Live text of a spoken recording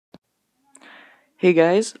Hey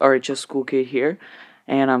guys, RHS School Kid here,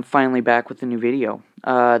 and I'm finally back with a new video.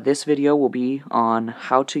 This video will be on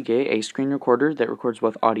how to get a screen recorder that records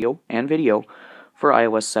both audio and video for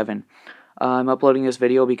iOS 7. I'm uploading this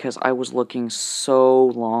video because I was looking so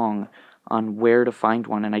long on where to find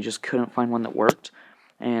one, and I just couldn't find one that worked.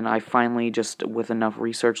 And I finally, just with enough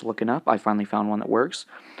research looking up, I finally found one that works.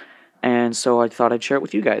 And so I thought I'd share it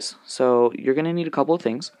with you guys. So you're going to need a couple of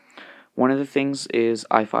things. One of the things is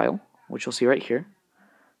iFile, which you'll see right here.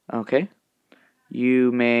 Okay,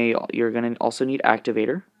 you're going to also need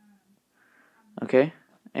activator. Okay,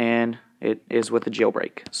 and it is with a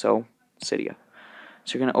jailbreak, so Cydia.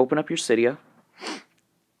 So you're going to open up your Cydia,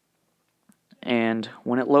 and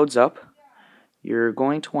when it loads up, you're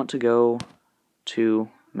going to want to go to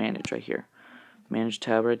Manage right here. Manage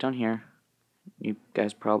tab right down here. You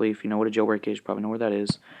guys probably, if you know what a jailbreak is, you probably know where that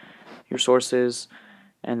is. Your sources,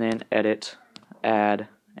 and then Edit, Add,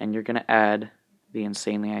 and you're going to add the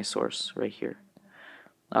insanelyi source right here.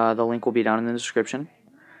 The link will be down in the description.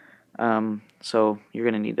 So you're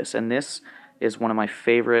going to need this. And this is one of my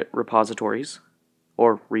favorite repositories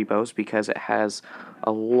or repos because it has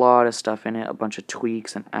a lot of stuff in it, a bunch of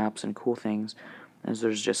tweaks and apps and cool things. And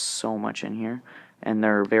there's just so much in here, and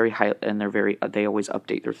they're very high, and they always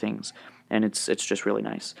update their things, and it's just really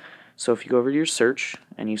nice. So if you go over to your search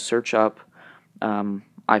and you search up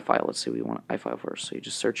iFile, let's say we want iFile first. So you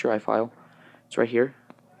just search your iFile. It's right here.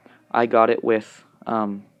 I got it with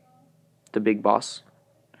the Big Boss.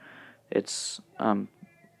 It's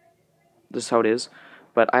this is how it is,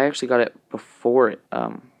 but I actually got it before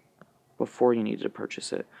before you needed to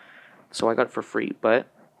purchase it. So I got it for free. But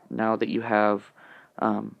now that you have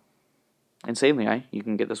insanelyi, you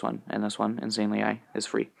can get this one, and this one, insanelyi, is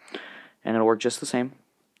free, and it'll work just the same.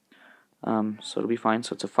 So it'll be fine.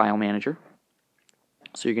 So it's a file manager.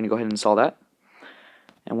 So you're going to go ahead and install that,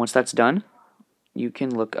 and once that's done, you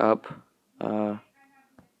can look up,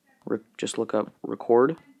 just look up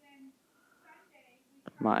record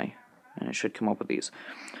my, and it should come up with these.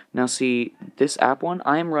 Now see, this app one,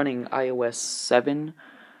 I am running iOS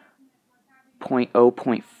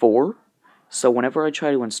 7.0.4, so whenever I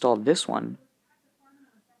try to install this one,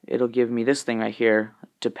 it'll give me this thing right here.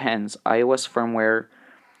 Depends. iOS firmware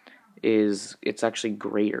it's actually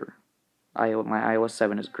greater. My iOS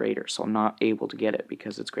 7 is greater, so I'm not able to get it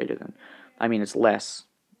because it's greater than, it's less.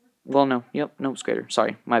 Well, no, it's greater.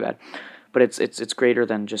 Sorry, my bad. But it's greater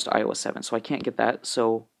than just iOS 7, so I can't get that.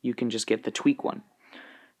 So you can just get the tweak one,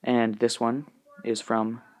 and this one is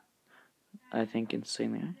from, I think,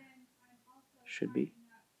 insanelyi. Should be.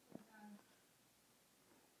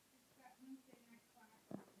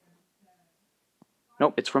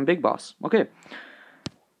 Nope, it's from Big Boss. Okay.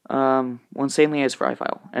 insanelyi is for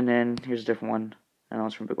iFile, and then here's a different one. I know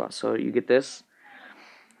it's from Big Boss. So you get this.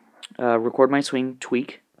 Record my swing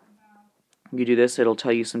tweak. You do this, it'll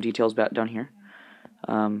tell you some details about down here.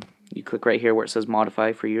 You click right here where it says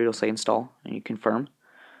modify for you, it'll say install, and you confirm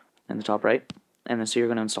in the top right, and then so you're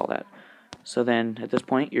going to install that. So then at this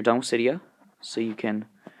point you're done with Cydia, so you can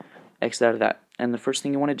exit out of that. And the first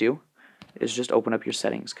thing you want to do is just open up your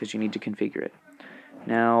settings because you need to configure it.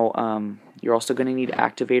 Now you're also going to need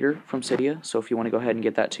activator from Cydia, so if you want to go ahead and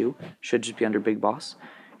get that too, should just be under Big Boss.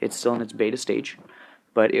 It's still in its beta stage,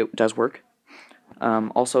 but it does work.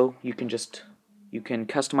 Also, you can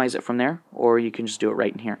customize it from there, or you can just do it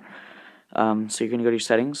right in here. So you're going to go to your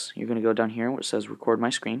settings, you're going to go down here where it says record my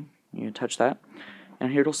screen, you're going to touch that,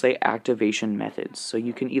 and here it'll say activation methods. So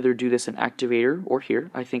you can either do this in activator or here.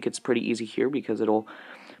 I think it's pretty easy here because it'll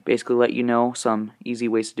basically let you know some easy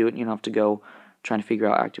ways to do it, and you don't have to go trying to figure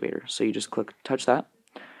out activator. So you just touch that,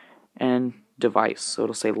 and device. So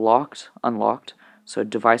it'll say locked, unlocked, so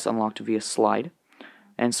device unlocked via slide.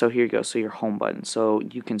 And so here you go, so your home button. So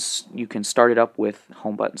you can start it up with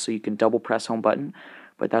home button. So you can double press home button,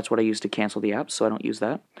 but that's what I use to cancel the app, so I don't use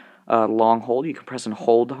that. Long hold, you can press and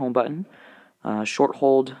hold the home button. Short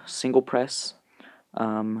hold, single press,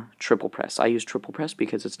 triple press. I use triple press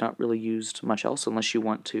because it's not really used much else unless you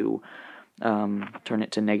want to turn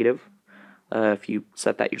it to negative if you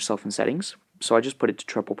set that yourself in settings. So I just put it to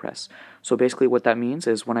triple press. So basically what that means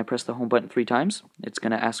is when I press the home button 3 times, it's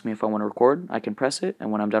going to ask me if I want to record. I can press it,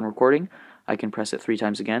 and when I'm done recording, I can press it 3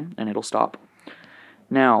 times again, and it'll stop.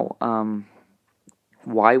 Now,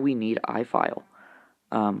 why we need iFile,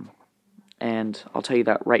 and I'll tell you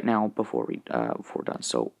that right now before we're done.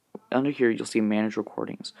 So under here, you'll see Manage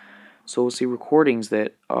Recordings. So we'll see recordings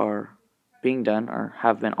that are being done or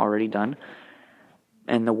have been already done,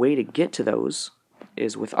 and the way to get to those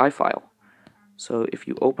is with iFile. So if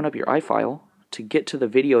you open up your iFile, to get to the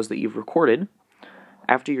videos that you've recorded,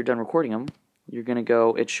 after you're done recording them, you're going to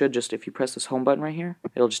go, it should just, if you press this home button right here,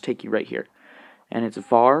 it'll just take you right here. And it's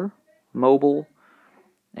var, mobile,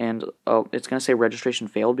 and it's going to say registration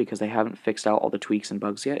failed because they haven't fixed out all the tweaks and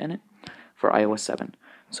bugs yet in it for iOS 7.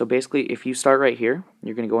 So basically, if you start right here,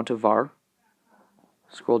 you're going to go into var,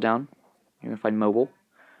 scroll down, you're going to find mobile,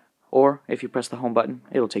 or if you press the home button,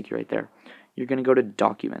 it'll take you right there. You're going to go to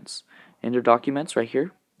documents. Under documents right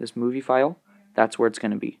here, this movie file, that's where it's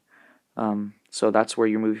going to be. So that's where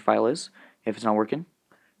your movie file is. If it's not working,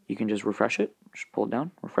 you can just refresh it, just pull it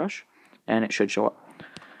down, refresh, and it should show up.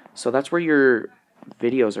 So that's where your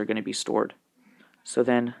videos are going to be stored. So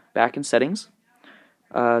then back in settings,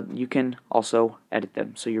 you can also edit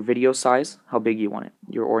them. So your video size, how big you want it,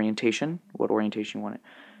 your orientation, what orientation you want it.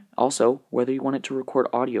 Also, whether you want it to record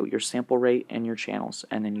audio, your sample rate, and your channels,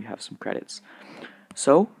 and then you have some credits.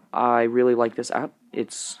 So I really like this app.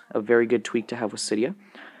 It's a very good tweak to have with Cydia.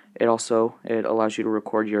 It allows you to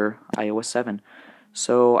record your iOS 7.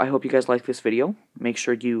 So I hope you guys like this video. Make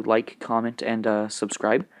sure you like, comment, and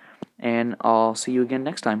subscribe. And I'll see you again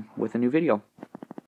next time with a new video.